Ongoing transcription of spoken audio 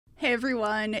Hey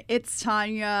everyone, it's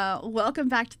Tanya. Welcome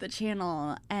back to the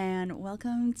channel and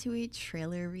welcome to a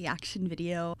trailer reaction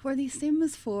video for The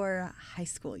Sims 4 high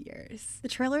school years. The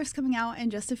trailer is coming out in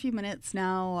just a few minutes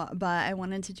now, but I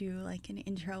wanted to do like an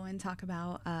intro and talk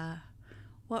about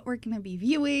what we're going to be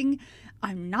viewing.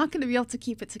 I'm not going to be able to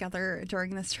keep it together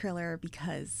during this trailer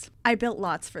because I built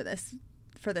lots for this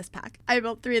pack. I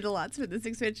built 3 of the lots for this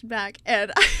expansion pack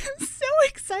and I'm so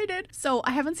excited. So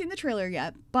I haven't seen the trailer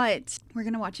yet, but we're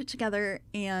gonna watch it together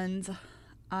and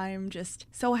I'm just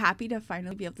so happy to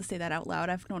finally be able to say that out loud.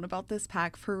 I've known about this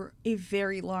pack for a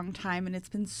very long time and it's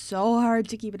been so hard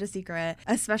to keep it a secret,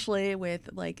 especially with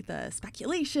like the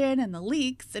speculation and the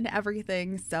leaks and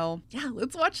everything. So yeah,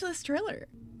 let's watch this trailer.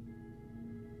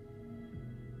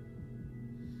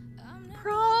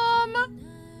 Prom!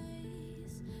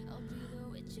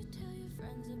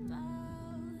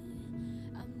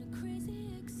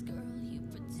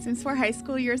 Sims 4 high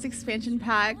school years expansion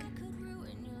pack.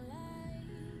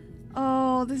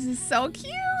 Oh, this is so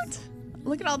cute.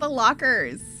 Look at all the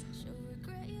lockers.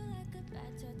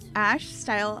 Ash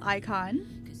style icon.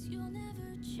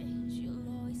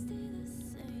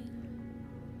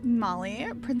 Molly,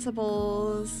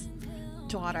 principal's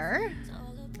daughter.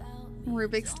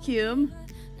 Rubik's Cube.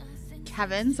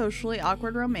 Kevin, socially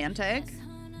awkward romantic.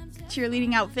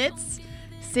 Cheerleading outfits.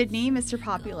 Sydney, Mr.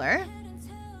 Popular.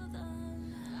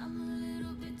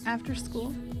 After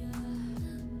school.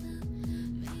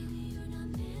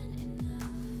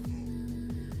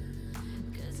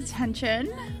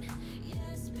 Detention.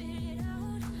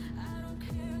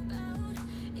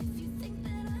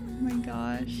 Oh my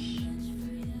gosh.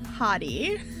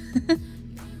 Hottie.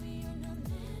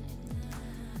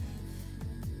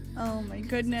 Oh my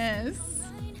goodness.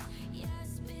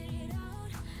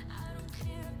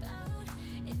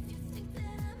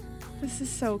 This is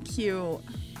so cute.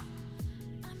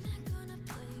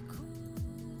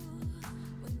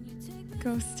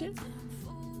 Ghosted.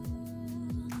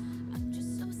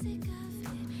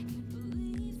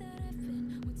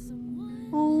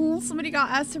 Oh, somebody got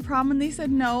asked to prom and they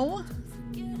said no.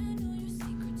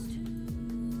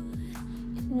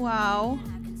 Wow.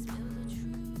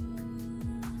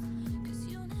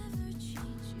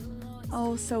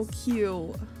 Oh, so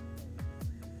cute.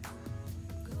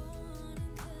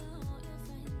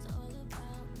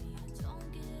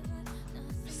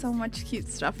 So much cute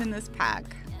stuff in this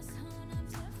pack.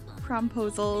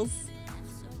 Promposals.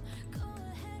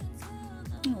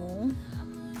 Oh.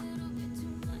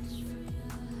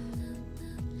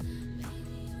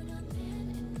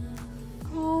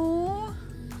 Oh.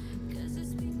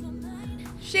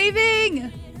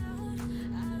 Shaving.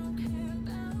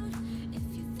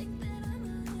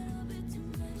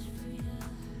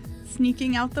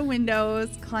 Sneaking out the windows,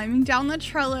 climbing down the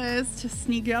trellis to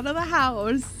sneak out of the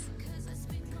house.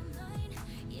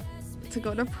 To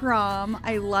go to prom.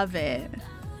 I love it.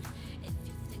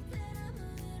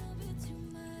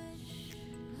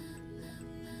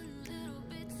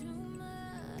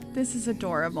 This is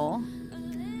adorable.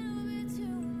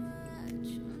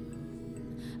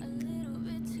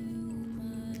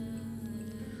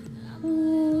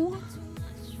 Ooh.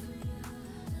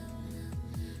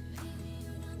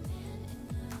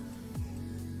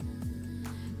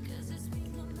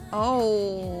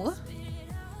 Oh.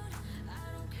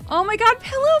 Oh my god,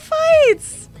 pillow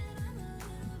fights!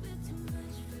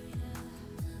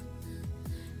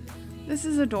 This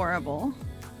is adorable.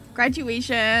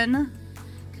 Graduation.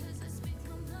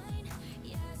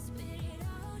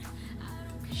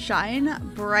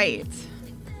 Shine bright.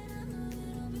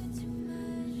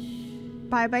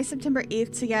 Buy by September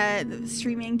 8th to get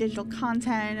streaming digital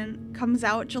content and comes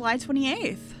out July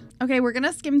 28th. Okay, we're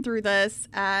gonna skim through this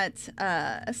at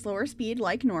a slower speed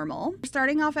like normal.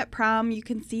 Starting off at prom, you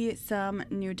can see some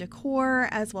new decor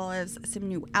as well as some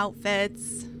new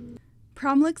outfits.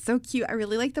 Prom looks so cute. I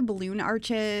really like the balloon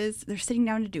arches. They're sitting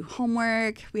down to do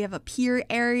homework. We have a pier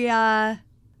area.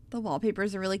 The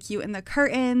wallpapers are really cute and the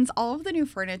curtains, all of the new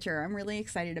furniture. I'm really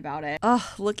excited about it.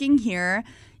 Oh, looking here,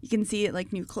 you can see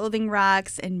like new clothing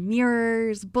racks and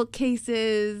mirrors,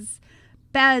 bookcases,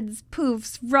 beds,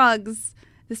 poofs, rugs.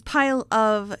 This pile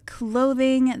of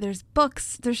clothing, there's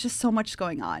books, there's just so much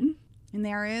going on. And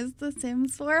there is the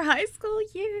Sims 4 high school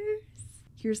years.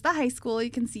 Here's the high school.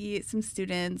 You can see some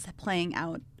students playing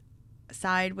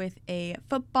outside with a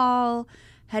football,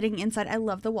 heading inside. I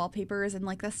love the wallpapers and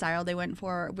like the style they went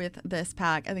for with this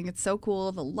pack. I think it's so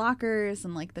cool. The lockers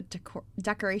and like the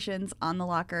decorations on the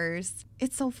lockers.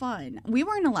 It's so fun. We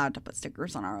weren't allowed to put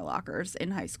stickers on our lockers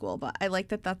in high school, but I like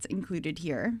that that's included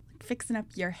here. Fixing up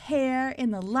your hair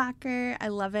in the locker. I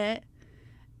love it.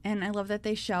 And I love that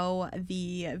they show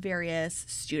the various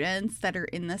students that are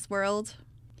in this world.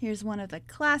 Here's one of the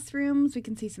classrooms. We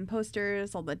can see some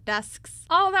posters, all the desks.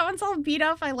 Oh, that one's all beat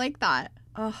up. I like that.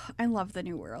 Oh, I love the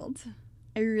new world.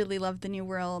 I really love the new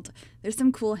world. There's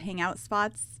some cool hangout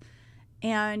spots.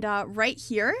 And right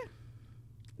here,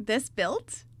 this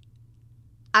built,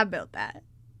 I built that.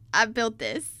 I built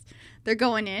this. They're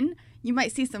going in. You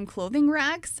might see some clothing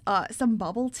racks, some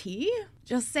bubble tea.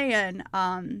 Just saying,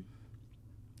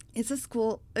 it's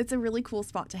a really cool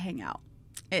spot to hang out.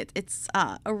 It's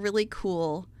a really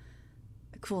cool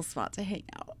spot to hang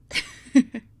out.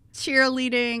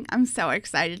 Cheerleading. I'm so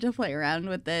excited to play around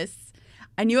with this.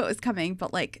 I knew it was coming,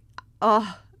 but like,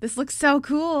 oh, this looks so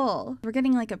cool. We're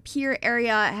getting like a pier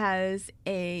area. It has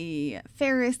a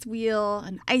Ferris wheel,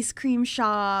 an ice cream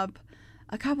shop,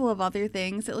 a couple of other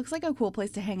things. It looks like a cool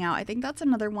place to hang out. I think that's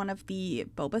another one of the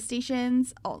boba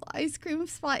stations. Oh, the ice cream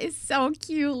spot is so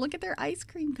cute. Look at their ice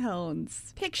cream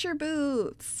cones. Picture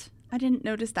booths. I didn't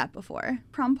notice that before.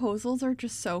 Promposals are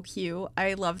just so cute.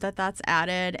 I love that that's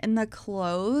added. And the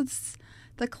clothes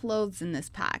in this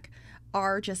pack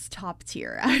are just top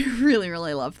tier. I really,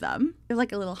 really love them. There's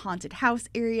like a little haunted house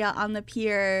area on the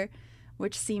pier,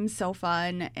 which seems so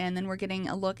fun. And then we're getting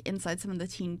a look inside some of the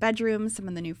teen bedrooms, some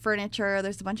of the new furniture.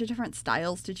 There's a bunch of different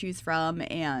styles to choose from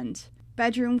and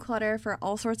bedroom clutter for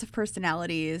all sorts of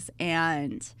personalities.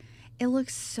 And it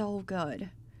looks so good.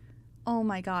 Oh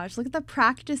my gosh, look at the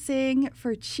practicing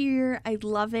for cheer. I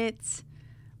love it.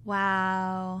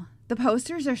 Wow. The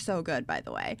posters are so good, by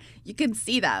the way. You can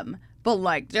see them, but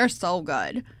like they're so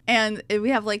good. And we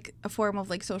have like a form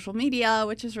of like social media,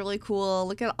 which is really cool.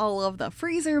 Look at all of the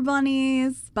freezer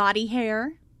bunnies. Body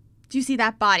hair. Do you see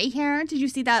that body hair? Did you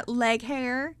see that leg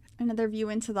hair? Another view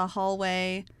into the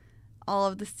hallway. All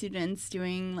of the students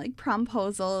doing like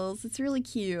promposals. It's really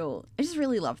cute. I just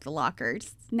really love the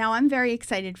lockers. Now I'm very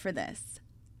excited for this.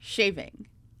 Shaving.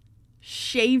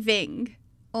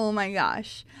 Oh my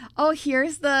gosh. Oh,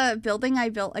 here's the building I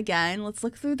built again. Let's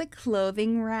look through the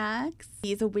clothing racks.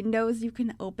 These are windows you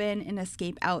can open and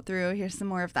escape out through. Here's some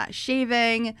more of that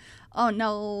shaving. Oh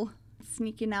no.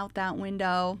 Sneaking out that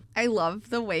window. I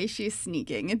love the way she's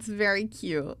sneaking. It's very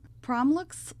cute. Prom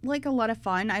looks like a lot of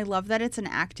fun. I love that it's an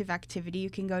active activity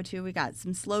you can go to. We got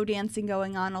some slow dancing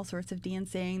going on, all sorts of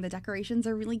dancing. The decorations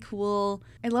are really cool.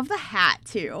 I love the hat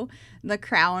too. The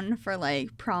crown for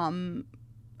like prom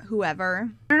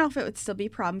whoever. I don't know if it would still be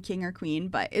prom king or queen,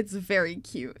 but it's very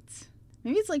cute.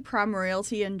 Maybe it's like prom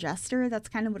royalty and jester. That's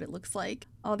kind of what it looks like.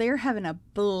 Oh, they're having a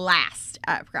blast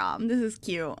at prom. This is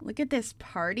cute. Look at this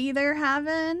party they're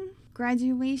having.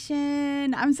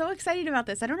 Graduation. I'm so excited about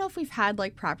this. I don't know if we've had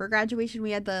like proper graduation.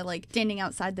 We had the like standing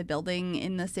outside the building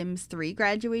in the Sims 3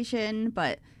 graduation,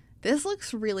 but this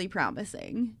looks really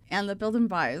promising. And the build and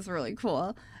buy is really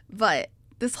cool. But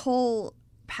this whole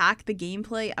pack, the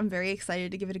gameplay, I'm very excited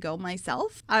to give it a go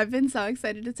myself. I've been so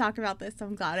excited to talk about this, so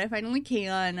I'm glad I finally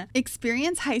can.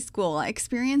 Experience high school.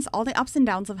 Experience all the ups and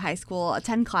downs of high school.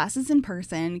 Attend classes in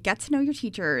person. Get to know your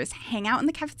teachers. Hang out in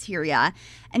the cafeteria.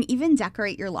 And even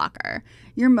decorate your locker.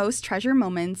 Your most treasured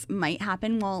moments might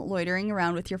happen while loitering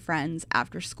around with your friends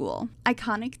after school.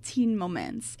 Iconic teen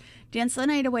moments. Dance the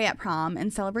night away at prom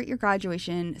and celebrate your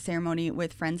graduation ceremony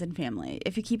with friends and family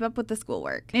if you keep up with the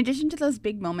schoolwork. In addition to those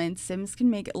big moments, Sims can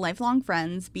make lifelong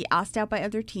friends, be asked out by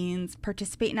other teens,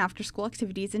 participate in after-school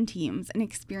activities and teams, and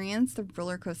experience the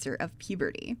roller coaster of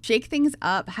puberty. Shake things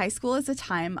up. High school is a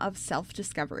time of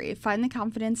self-discovery. Find the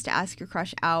confidence to ask your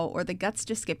crush out or the guts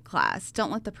to skip class.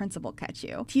 Don't let the principal catch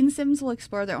you. Teen Sims will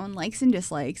explore their own likes and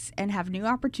dislikes and have new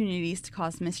opportunities to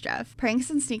cause mischief. Pranks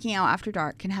and sneaking out after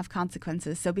dark can have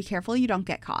consequences, so be careful you don't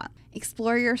get caught.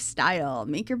 Explore your style.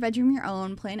 Make your bedroom your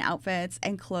own, plain outfits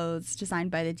and clothes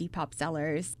designed by the Depop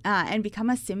sellers, and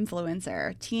become a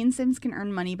Simfluencer. Teen Sims can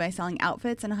earn money by selling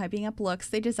outfits and hyping up looks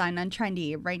they design on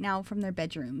Trendy right now from their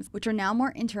bedrooms, which are now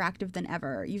more interactive than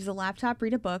ever. Use a laptop,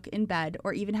 read a book in bed,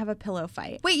 or even have a pillow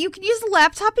fight. Wait, you can use a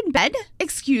laptop in bed?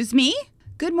 Excuse me?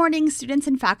 Good morning, students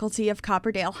and faculty of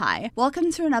Copperdale High.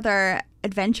 Welcome to another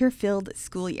adventure-filled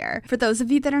school year. For those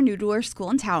of you that are new to our school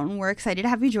and town, we're excited to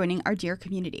have you joining our dear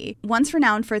community. Once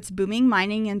renowned for its booming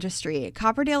mining industry,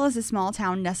 Copperdale is a small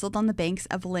town nestled on the banks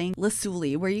of Lake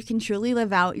Lasuli, where you can truly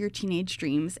live out your teenage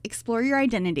dreams, explore your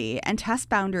identity, and test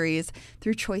boundaries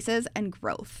through choices and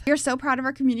growth. We are so proud of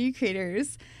our community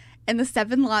creators and the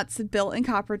 7 lots built in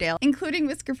Copperdale, including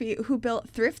Whisker Feet, who built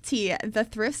Thrift Tea, the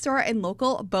thrift store and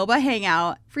local boba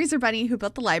hangout, Freezer Bunny, who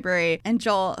built the library, and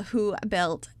Joel, who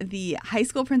built the high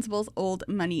school principal's old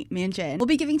money mansion. We'll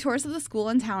be giving tours of the school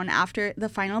and town after the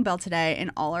final bell today,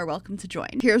 and all are welcome to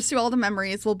join. Here's to all the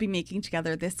memories we'll be making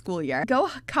together this school year. Go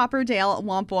Copperdale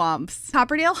Womp Womps.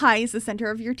 Copperdale High is the center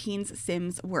of your teen's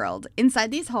Sims world.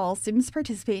 Inside these halls, Sims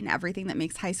participate in everything that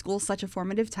makes high school such a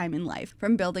formative time in life,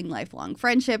 from building lifelong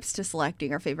friendships to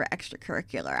selecting our favorite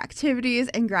extracurricular activities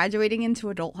and graduating into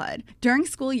adulthood. During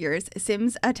school years,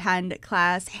 Sims attend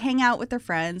class, hang out with their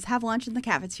friends, have lunch in the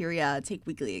cafeteria, take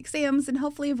weekly exams, and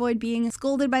hopefully avoid being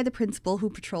scolded by the principal who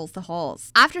patrols the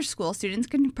halls. After school, students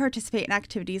can participate in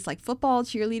activities like football,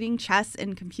 cheerleading, chess,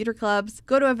 and computer clubs,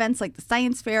 go to events like the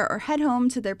science fair, or head home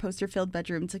to their poster-filled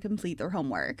bedroom to complete their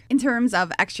homework. In terms of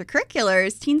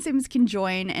extracurriculars, teen Sims can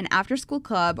join an after-school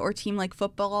club or team like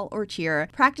football or cheer,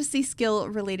 practice these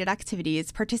skill-related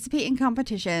activities, participate in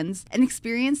competitions, and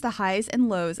experience the highs and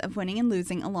lows of winning and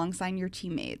losing alongside your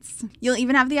teammates. You'll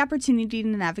even have the opportunity to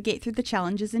navigate through the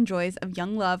challenges and joys of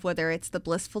young love, whether it's the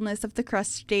blissfulness of the crush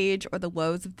stage or the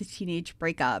woes of the teenage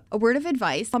breakup. A word of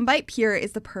advice, Plum Bite Pier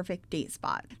is the perfect date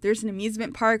spot. There's an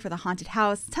amusement park with a haunted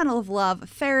house, tunnel of love, a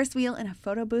Ferris wheel, and a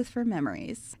photo booth for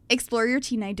memories. Explore your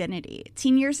teen identity.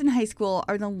 Teen years in high school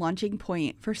are the launching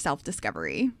point for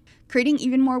self-discovery. Creating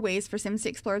even more ways for Sims to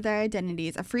explore their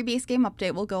identities, a free base game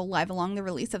update will go live along the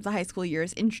release of the high school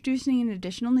years, introducing an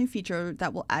additional new feature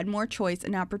that will add more choice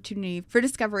and opportunity for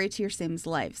discovery to your Sims'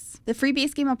 lives. The free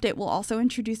base game update will also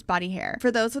introduce body hair.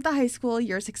 For those with the high school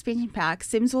years expansion pack,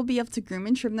 Sims will be able to groom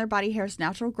and trim their body hair's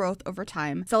natural growth over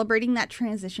time, celebrating that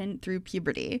transition through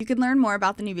puberty. You can learn more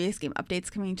about the new base game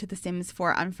updates coming to The Sims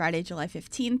 4 on Friday, July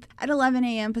 15th at 11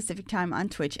 a.m. Pacific time on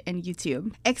Twitch and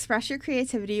YouTube. Express your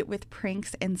creativity with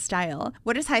pranks and style.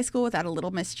 What is high school without a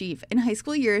little mischief? In high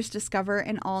school years, discover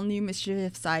an all-new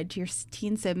mischievous side to your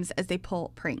teen Sims as they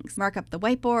pull pranks. Mark up the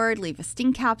whiteboard, leave a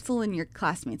sting capsule in your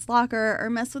classmate's locker, or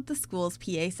mess with the school's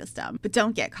PA system. But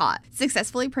don't get caught.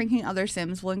 Successfully pranking other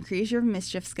Sims will increase your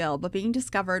mischief skill, but being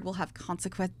discovered will have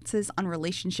consequences on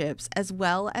relationships as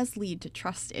well as lead to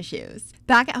trust issues.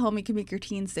 Back at home, you can make your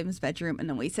teen Sims bedroom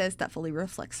an oasis that fully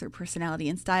reflects their personality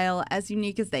and style, as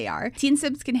unique as they are. Teen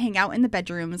Sims can hang out in the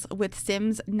bedrooms, with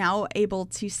Sims now able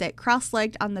to sit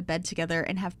cross-legged on the bed together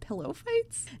and have pillow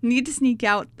fights. Need to sneak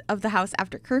out of the house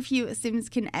after curfew? Sims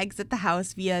can exit the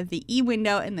house via the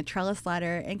E-window and the trellis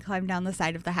ladder and climb down the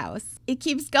side of the house. It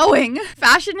keeps going.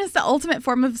 Fashion is the ultimate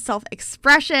form of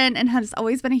self-expression and has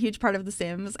always been a huge part of The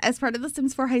Sims. As part of The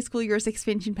Sims 4 High School Years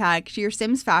expansion pack, your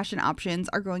Sims fashion options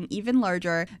are growing even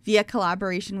larger via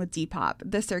collaboration with Depop,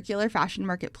 the circular fashion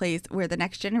marketplace where the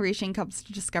next generation comes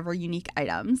to discover unique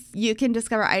items. You can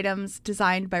discover items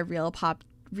designed by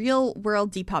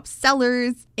real-world Depop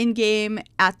sellers in-game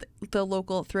at the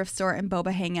local thrift store and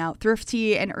boba hangout Thrift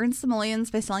Tea, and earn simoleons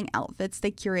by selling outfits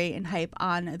they curate and hype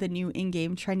on the new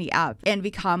in-game trendy app and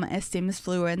become a Sims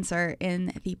influencer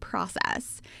in the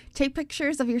process. Take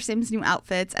pictures of your Sims new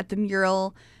outfits at the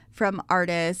mural from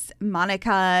artist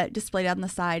Monica displayed on the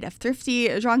side of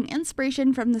Thrifty, drawing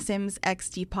inspiration from The Sims X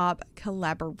Depop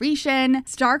collaboration,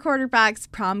 star quarterbacks,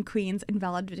 prom queens, and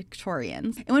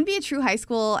valedictorians. It wouldn't be a true high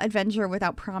school adventure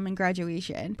without prom and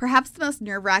graduation. Perhaps the most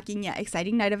nerve-wracking yet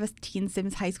exciting night of a teen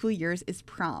Sims high school years is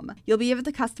prom. You'll be able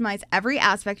to customize every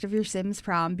aspect of your Sims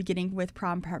prom, beginning with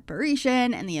prom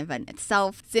preparation and the event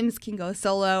itself. Sims can go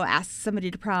solo, ask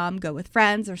somebody to prom, go with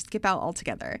friends, or skip out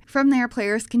altogether. From there,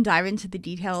 players can dive into the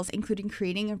details, including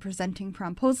creating and presenting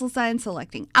promposal signs,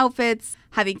 selecting outfits,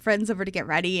 having friends over to get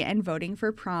ready, and voting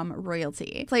for prom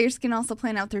royalty. Players can also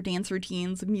plan out their dance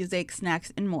routines, music,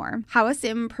 snacks, and more. How a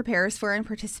Sim prepares for and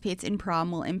participates in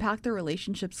prom will impact their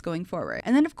relationships going forward.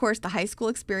 And then, of course, the high school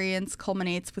experience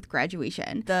culminates with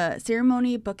graduation, the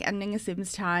ceremony bookending a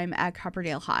Sim's time at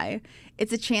Copperdale High.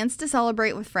 It's a chance to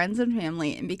celebrate with friends and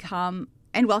family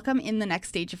and welcome in the next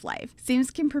stage of life.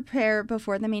 Sims can prepare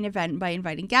before the main event by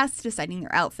inviting guests, deciding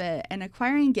their outfit, and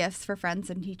acquiring gifts for friends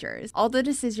and teachers. All the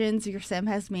decisions your Sim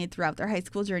has made throughout their high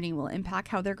school journey will impact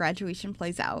how their graduation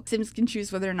plays out. Sims can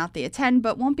choose whether or not they attend,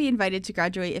 but won't be invited to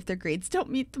graduate if their grades don't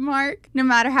meet the mark. No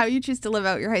matter how you choose to live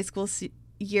out your high school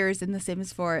years in The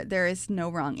Sims 4, there is no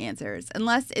wrong answers,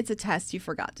 unless it's a test you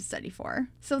forgot to study for.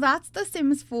 So that's The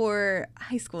Sims 4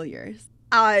 high school years.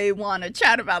 I want to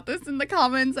chat about this in the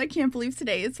comments. I can't believe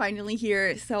today is finally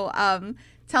here. So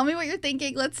tell me what you're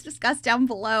thinking. Let's discuss down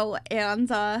below.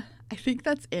 And I think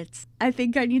that's it. I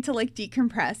think I need to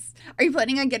decompress. Are you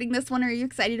planning on getting this one? Are you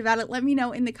excited about it? Let me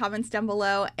know in the comments down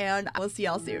below, and I will see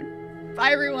y'all soon.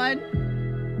 Bye, everyone.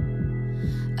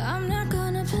 I'm not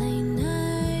gonna play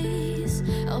nice.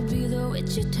 I'll be the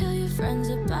did you tell your friends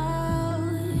about